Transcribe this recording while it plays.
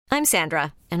I'm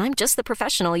Sandra, and I'm just the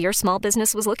professional your small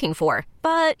business was looking for.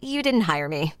 But you didn't hire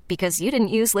me because you didn't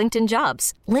use LinkedIn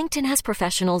Jobs. LinkedIn has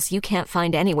professionals you can't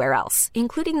find anywhere else,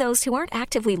 including those who aren't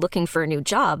actively looking for a new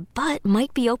job, but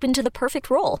might be open to the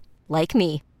perfect role, like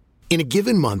me. In a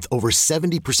given month, over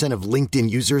 70% of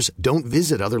LinkedIn users don't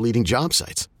visit other leading job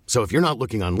sites. So if you're not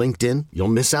looking on LinkedIn, you'll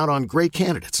miss out on great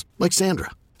candidates like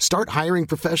Sandra. Start hiring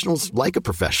professionals like a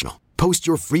professional. Post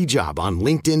your free job on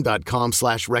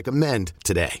linkedin.com/recommend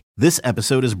today. This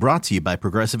episode is brought to you by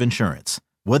Progressive Insurance.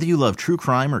 Whether you love true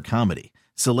crime or comedy,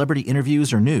 celebrity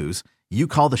interviews or news, you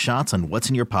call the shots on what's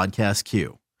in your podcast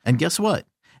queue. And guess what?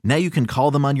 Now you can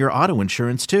call them on your auto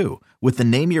insurance too with the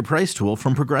Name Your Price tool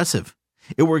from Progressive.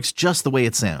 It works just the way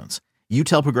it sounds. You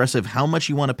tell Progressive how much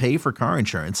you want to pay for car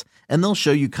insurance, and they'll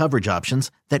show you coverage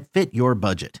options that fit your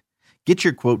budget. Get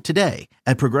your quote today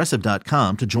at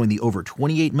Progressive.com to join the over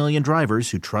 28 million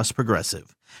drivers who trust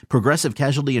Progressive. Progressive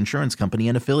Casualty Insurance Company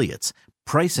and Affiliates.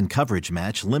 Price and coverage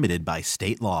match limited by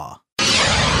state law.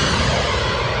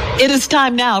 It is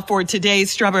time now for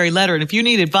today's Strawberry Letter. And if you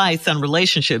need advice on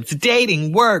relationships,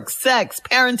 dating, work, sex,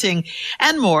 parenting,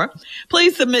 and more,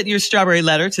 please submit your Strawberry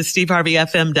Letter to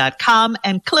steveharveyfm.com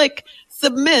and click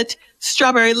Submit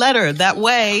Strawberry Letter. That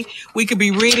way we could be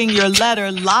reading your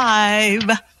letter live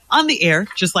on the air,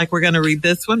 just like we're going to read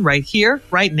this one right here,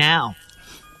 right now.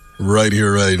 Right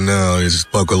here, right now.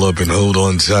 Just buckle up and hold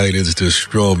on tight. It's the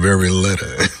Strawberry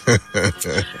Letter.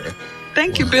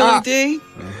 Thank you, Billy D.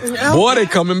 Boy, they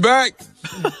coming back.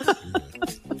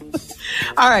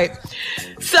 All right.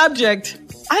 Subject.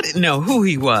 I didn't know who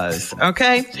he was,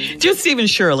 okay? Dear Stephen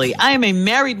Shirley, I am a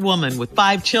married woman with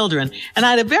 5 children, and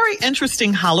I had a very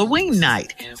interesting Halloween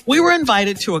night. We were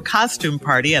invited to a costume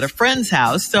party at a friend's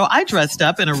house, so I dressed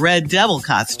up in a red devil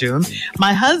costume.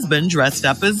 My husband dressed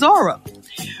up as Zorro.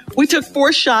 We took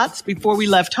 4 shots before we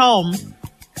left home,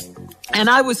 and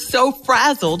I was so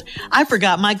frazzled, I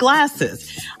forgot my glasses.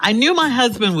 I knew my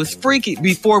husband was freaky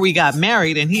before we got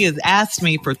married, and he has asked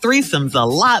me for threesomes a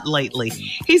lot lately.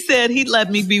 He said he'd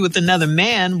let me be with another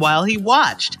man while he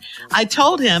watched. I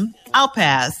told him I'll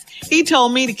pass. He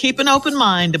told me to keep an open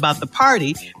mind about the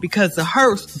party because the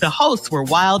hosts were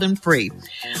wild and free.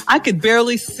 I could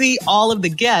barely see all of the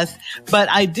guests, but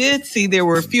I did see there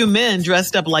were a few men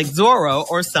dressed up like Zorro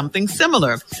or something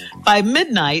similar. By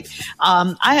midnight,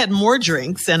 I had more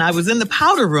drinks and I was in the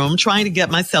powder room trying to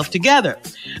get myself together.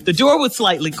 The door was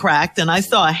slightly cracked and I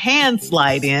saw a hand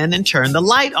slide in and turn the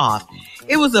light off.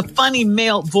 It was a funny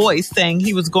male voice saying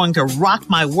he was going to rock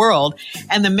my world,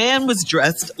 and the man was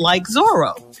dressed like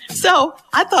Zorro. So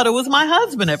I thought it was my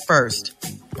husband at first.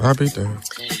 I'll be there.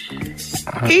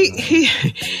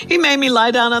 He made me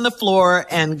lie down on the floor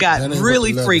and got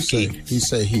really freaky. He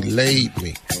said he laid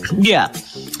me. Yeah.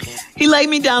 He laid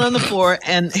me down on the floor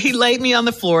and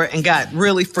got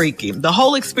really freaky. The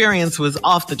whole experience was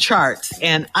off the charts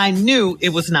and I knew it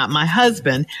was not my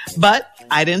husband, but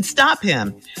I didn't stop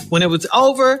him. When it was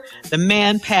over, the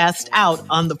man passed out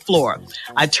on the floor.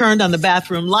 I turned on the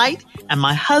bathroom light and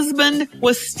my husband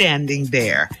was standing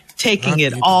there, taking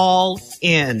it all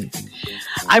in.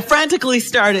 I frantically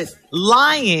started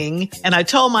lying and I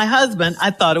told my husband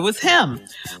I thought it was him.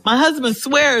 My husband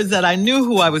swears that I knew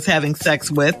who I was having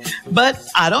sex with, but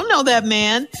I don't know that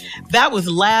man. That was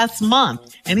last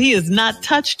month and he has not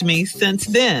touched me since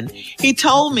then. He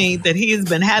told me that he has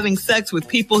been having sex with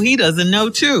people he doesn't know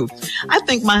too. I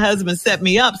think my husband set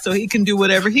me up so he can do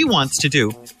whatever he wants to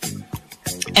do.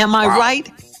 Am I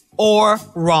right or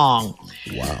wrong?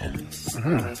 Wow.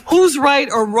 Who's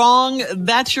right or wrong?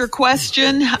 That's your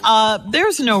question.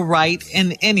 There's no right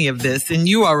in any of this, and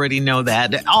you already know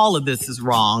that. All of this is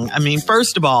wrong. I mean,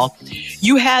 first of all,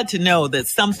 you had to know that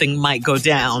something might go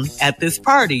down at this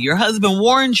party. Your husband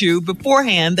warned you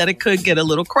beforehand that it could get a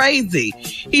little crazy.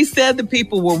 He said the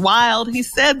people were wild. He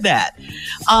said that.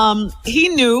 He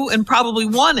knew and probably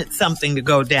wanted something to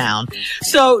go down.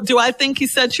 So do I think he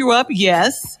set you up?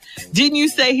 Yes. Didn't you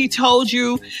say he told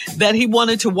you that he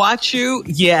wanted to watch you?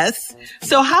 Yes.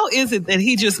 So how is it that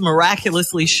he just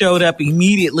miraculously showed up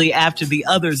immediately after the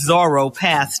other Zorro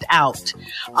passed out?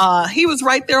 He was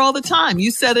right there all the time.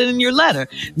 You said it in your letter.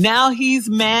 Now he's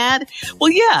mad.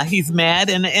 Well, yeah, he's mad.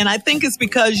 And I think it's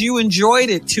because you enjoyed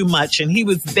it too much and he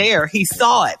was there. He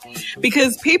saw it.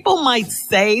 Because people might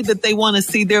say that they want to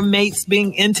see their mates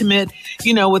being intimate,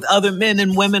 with other men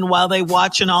and women while they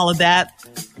watch and all of that.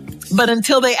 But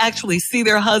until they actually see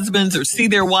their husbands or see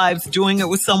their wives doing it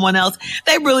with someone else,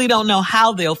 they really don't know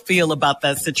how they'll feel about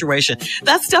that situation.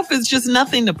 That stuff is just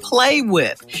nothing to play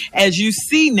with, as you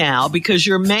see now, because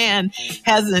your man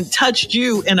hasn't touched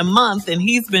you in a month and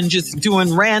he's been just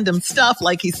doing random stuff.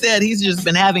 Like he said, he's just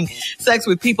been having sex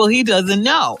with people he doesn't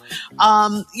know.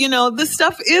 This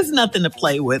stuff is nothing to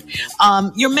play with.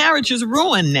 Your marriage is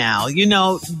ruined now.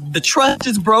 The trust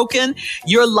is broken.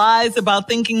 Your lies about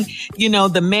thinking,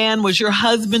 the man was your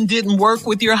husband didn't work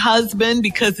with your husband,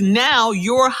 because now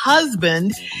your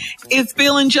husband is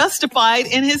feeling justified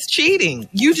in his cheating.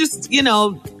 You just,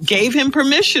 gave him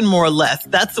permission, more or less.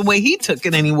 That's the way he took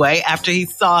it anyway, after he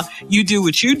saw you do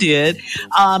what you did.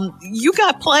 You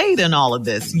got played in all of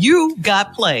this. You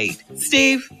got played.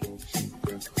 Steve?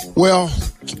 Well,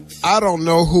 I don't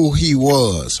know who he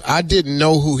was. I didn't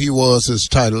know who he was, his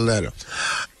title letter.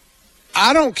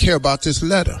 I don't care about this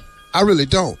letter. I really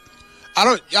don't.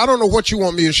 I don't know what you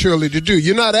want me and Shirley to do.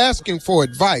 You're not asking for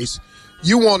advice.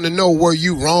 You want to know where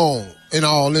you wrong in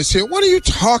all this here. What are you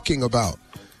talking about?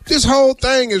 This whole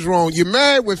thing is wrong. You're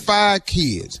married with 5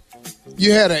 kids.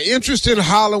 You had an interesting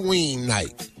Halloween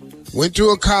night. Went to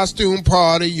a costume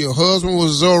party. Your husband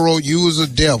was Zorro. You was a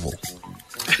devil.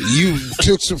 You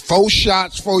took 4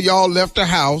 shots before y'all left the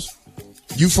house.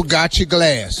 You forgot your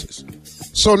glasses.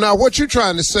 So now what you're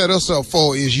trying to set us up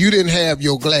for is you didn't have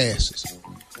your glasses.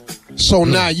 So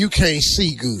now you can't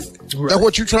see good. Right. That's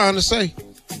what you're trying to say?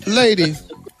 Lady,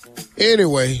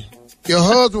 anyway, your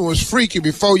husband was freaky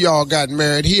before y'all got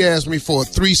married. He asked me for a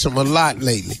threesome a lot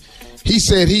lately. He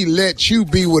said he let you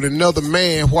be with another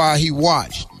man while he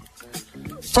watched.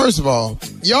 First of all,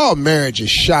 y'all marriage is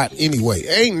shot anyway.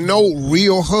 Ain't no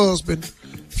real husband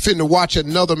finna watch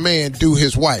another man do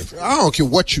his wife. I don't care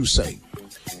what you say.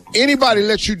 Anybody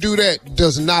let you do that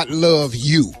does not love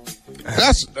you.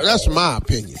 That's my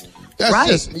opinion. That's right.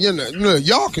 Just,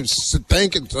 y'all can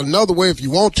think it's another way if you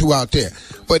want to out there.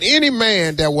 But any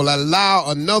man that will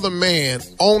allow another man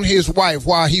on his wife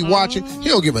while he watching, he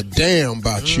don't give a damn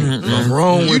about you. I'm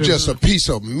wrong. You're just a piece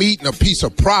of meat and a piece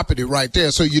of property right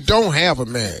there. So you don't have a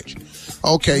marriage.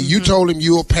 Okay, you told him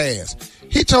you'll pass.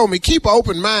 He told me keep an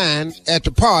open mind at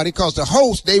the party because the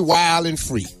host, they wild and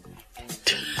free.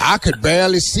 I could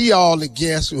barely see all the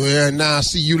guests. Well, now I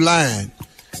see you lying.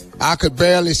 I could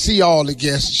barely see all the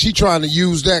guests. She trying to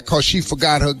use that because she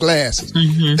forgot her glasses.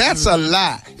 That's a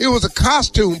lie. It was a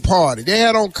costume party. They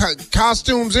had on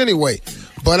costumes anyway.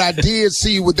 But I did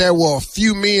see there were a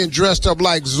few men dressed up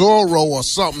like Zorro or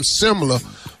something similar.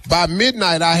 By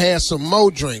midnight, I had some more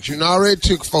drinks. I already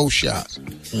took 4 shots.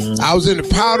 I was in the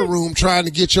powder room trying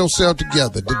to get yourself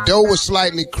together. The door was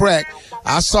slightly cracked.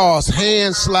 I saw his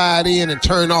hand slide in and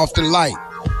turn off the light.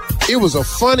 It was a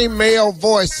funny male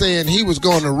voice saying he was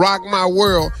going to rock my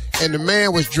world, and the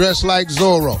man was dressed like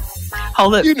Zorro.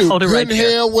 Hold it. You knew Hold it right good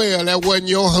hell well that wasn't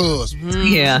your husband.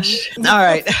 Yeah. All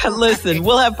right. Listen,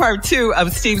 we'll have part 2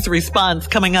 of Steve's response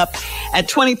coming up at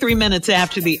 23 minutes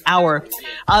after the hour.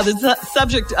 The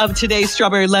subject of today's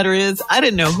Strawberry Letter is, I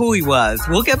didn't know who he was.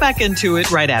 We'll get back into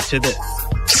it right after this.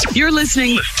 You're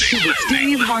listening to the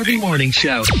Steve Harvey Morning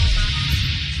Show.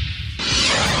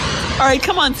 All right,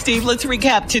 come on, Steve. Let's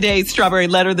recap today's Strawberry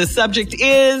Letter. The subject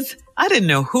is, I didn't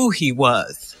know who he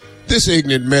was. This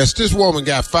ignorant mess. This woman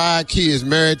got 5 kids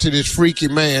married to this freaky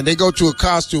man. They go to a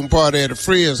costume party at a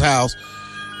friend's house.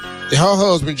 Her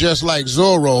husband dressed like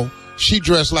Zorro. She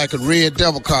dressed like a red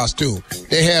devil costume.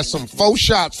 They had some 4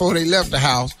 shots before they left the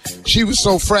house. She was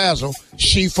so frazzled,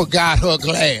 she forgot her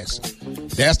glasses.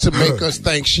 That's to make us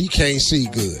think she can't see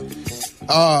good.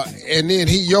 And then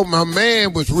my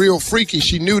man was real freaky.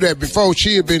 She knew that before.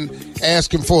 She had been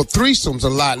asking for threesomes a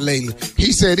lot lately.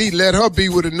 He said he let her be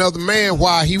with another man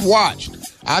while he watched.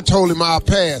 I told him I'll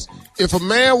pass. If a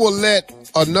man will let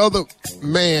another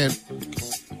man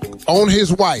on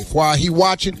his wife while he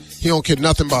watching, he don't care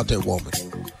nothing about that woman.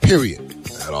 Period.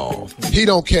 At all. He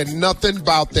don't care nothing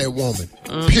about that woman.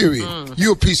 Period.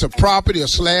 You a piece of property, a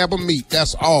slab of meat.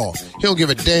 That's all. He don't give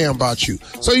a damn about you.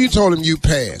 So you told him you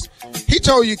pass. He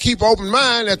told you keep open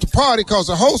mind at the party because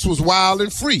the host was wild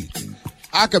and free.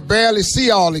 I could barely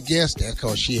see all the guests. That's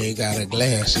because she ain't got her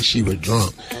glasses. She was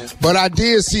drunk. But I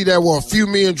did see there were a few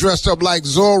men dressed up like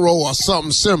Zorro or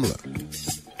something similar.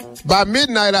 By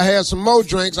midnight, I had some more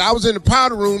drinks. I was in the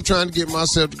powder room trying to get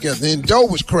myself together. And the door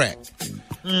was cracked.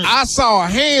 I saw a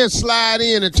hand slide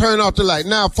in and turn off the light.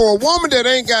 Now, for a woman that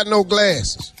ain't got no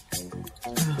glasses,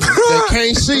 that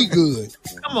can't see good.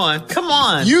 Come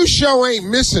on. You sure ain't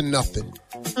missing nothing.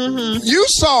 You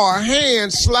saw a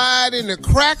hand slide in the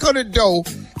crack of the door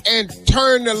and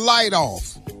turn the light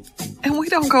off. And we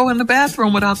don't go in the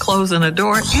bathroom without closing the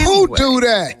door anyway. Who do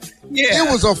that? Yeah.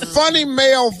 It was a funny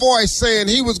male voice saying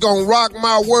he was going to rock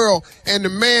my world, and the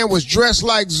man was dressed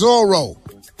like Zorro.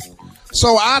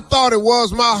 So I thought it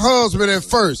was my husband at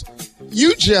first.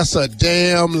 You just a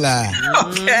damn lie.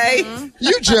 Okay.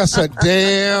 You just a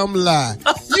damn lie.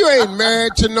 You ain't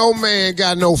married to no man,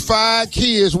 got no 5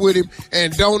 kids with him,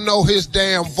 and don't know his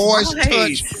damn voice, Right.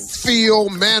 touch, feel,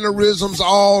 mannerisms,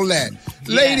 all that.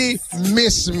 Lady,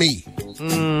 miss me.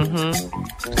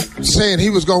 Saying he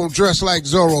was going to dress like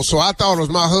Zorro, so I thought it was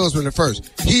my husband at first.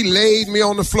 He laid me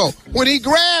on the floor. When he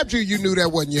grabbed you, you knew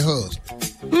that wasn't your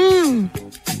husband.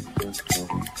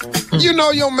 You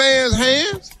know your man's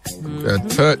hands? That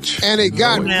touch. And it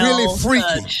got really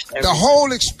freaky. The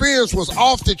whole experience was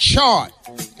off the chart.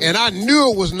 And I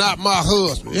knew it was not my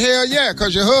husband. Hell yeah,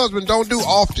 because your husband don't do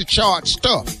off the chart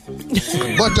stuff.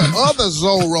 But the other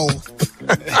Zorro,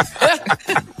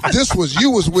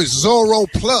 you was with Zorro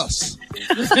Plus.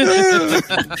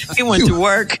 He went to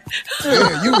work.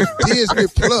 Yeah, you was Disney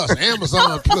Plus,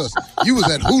 Amazon Plus. You was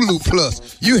at Hulu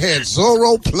Plus. You had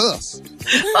Zorro Plus.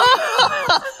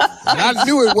 And I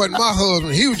knew it wasn't my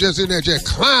husband. He was just in there just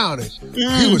clowning.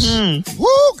 He was,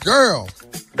 woo, girl.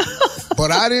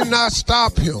 But I did not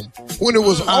stop him. When it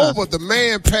was over, the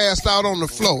man passed out on the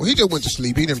floor. He just went to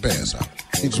sleep. He didn't pass out.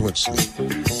 He just went to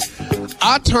sleep.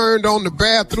 I turned on the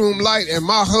bathroom light, and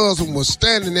my husband was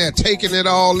standing there taking it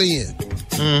all in.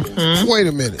 Wait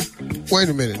a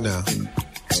minute now.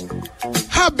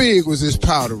 How big was this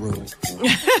powder room?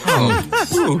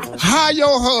 How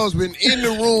your husband in the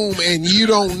room and you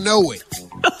don't know it?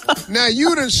 Now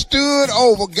you done stood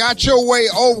over, got your way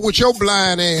over with your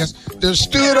blind ass, done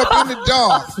stood up in the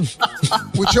dark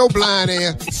with your blind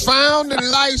ass, found the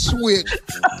light switch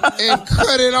and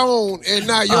cut it on, and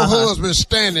now your husband's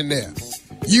standing there.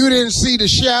 You didn't see the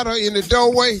shadow in the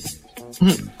doorway?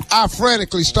 I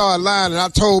frantically started lying, and I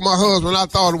told my husband I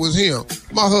thought it was him.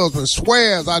 My husband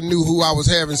swears I knew who I was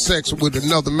having sex with,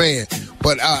 another man,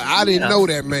 but I didn't know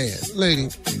that man. Lady,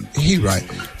 he right.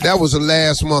 That was the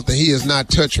last month, and he has not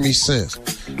touched me since.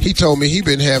 He told me he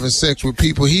been having sex with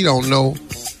people he don't know.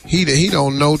 He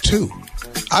don't know too.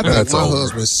 I think my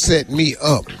husband set me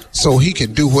up so he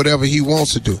can do whatever he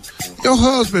wants to do. Your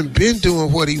husband been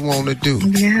doing what he want to do.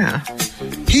 Yeah.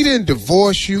 He didn't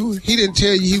divorce you. He didn't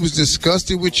tell you he was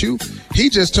disgusted with you. He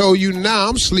just told you, now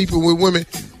I'm sleeping with women.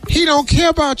 He don't care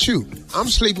about you. I'm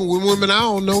sleeping with women I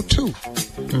don't know too.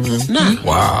 Nah.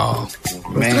 Wow.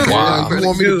 Man, wow. You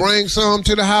want me to bring some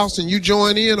to the house and you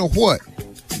join in or what?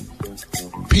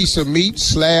 Piece of meat,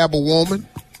 slab a woman.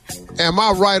 Am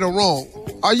I right or wrong?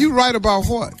 Are you right about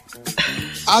what?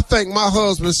 I think my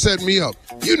husband set me up.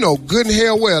 You know good and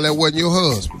hell well that wasn't your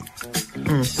husband.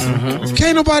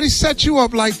 Can't nobody set you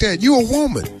up like that. You a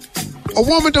woman. A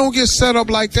woman don't get set up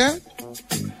like that.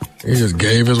 He just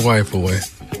gave his wife away.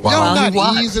 Wow. Y'all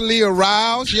not easily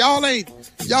aroused. Y'all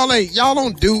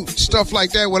don't do stuff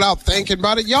like that without thinking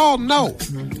about it. Y'all know.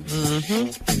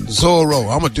 Zorro,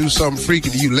 I'm going to do something freaky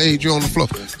to you, laid you on the floor.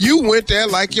 You went there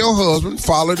like your husband,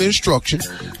 followed the instruction.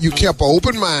 You kept an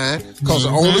open mind because the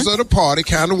owners of the party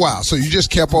kind of wild. So you just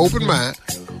kept an open mind.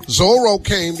 Zorro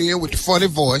came in with the funny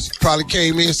voice. Probably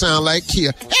came in sound like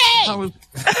Kia. Hey!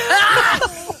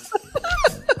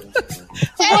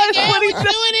 What are you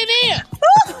doing in here?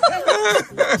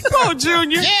 Oh,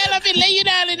 Junior. Yeah, let me lay you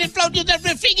down in the floor. Just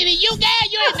freaking you, girl.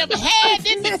 You ain't never had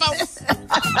this before.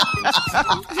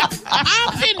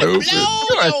 I'm finna blow You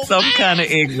are your some mind. kind of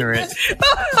ignorant.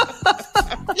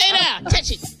 Lay down.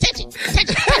 Touch it. Touch it. Touch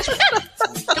it. Touch it.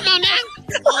 Come on now.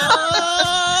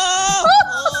 Oh.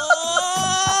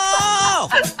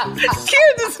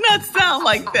 Kid does not sound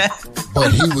like that.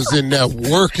 But he was in there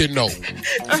working though.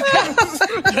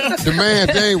 The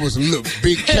man's name was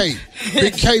Big K.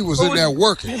 Big K was in there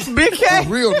working. Big K? His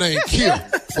real name Kill.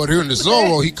 But here in the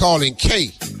Zorro, he called him K.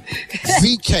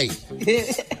 ZK.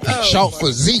 Short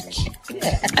for Zeke.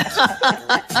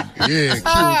 Yeah,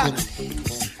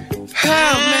 Oh, man.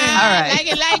 All right. I like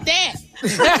it like that.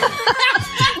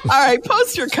 All right,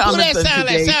 post your Who comments that sound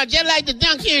like? today. Sound just like the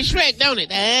donkey and Shrek, don't it?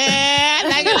 I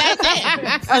like it like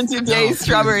that. On today's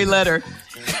Strawberry Letter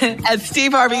at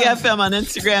Steve Harvey FM on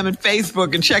Instagram and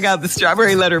Facebook, and check out the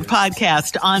Strawberry Letter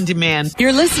podcast on demand.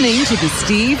 You're listening to the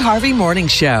Steve Harvey Morning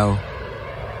Show.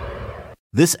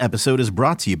 This episode is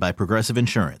brought to you by Progressive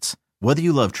Insurance. Whether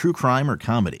you love true crime or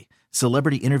comedy,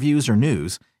 celebrity interviews or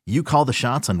news, you call the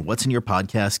shots on what's in your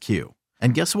podcast queue.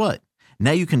 And guess what?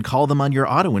 Now you can call them on your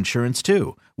auto insurance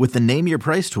too with the Name Your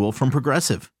Price tool from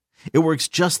Progressive. It works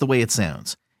just the way it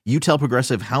sounds. You tell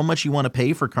Progressive how much you want to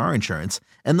pay for car insurance,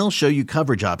 and they'll show you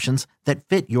coverage options that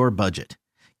fit your budget.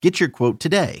 Get your quote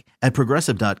today at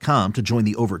Progressive.com to join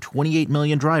the over 28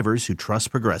 million drivers who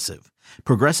trust Progressive.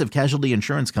 Progressive Casualty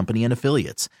Insurance Company and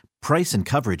Affiliates. Price and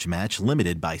coverage match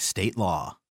limited by state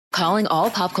law. Calling all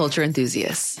pop culture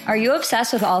enthusiasts. Are you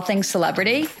obsessed with all things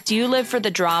celebrity? Do you live for the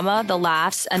drama, the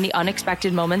laughs, and the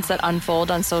unexpected moments that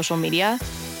unfold on social media?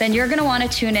 Then you're going to want to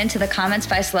tune in to the Comments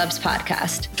by Celebs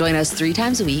podcast. Join us 3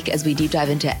 times a week as we deep dive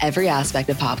into every aspect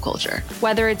of pop culture.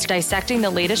 Whether it's dissecting the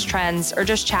latest trends or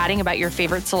just chatting about your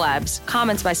favorite celebs,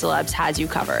 Comments by Celebs has you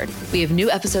covered. We have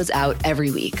new episodes out every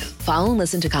week. Follow and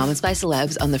listen to Comments by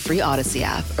Celebs on the free Odyssey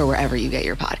app or wherever you get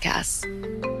your podcasts.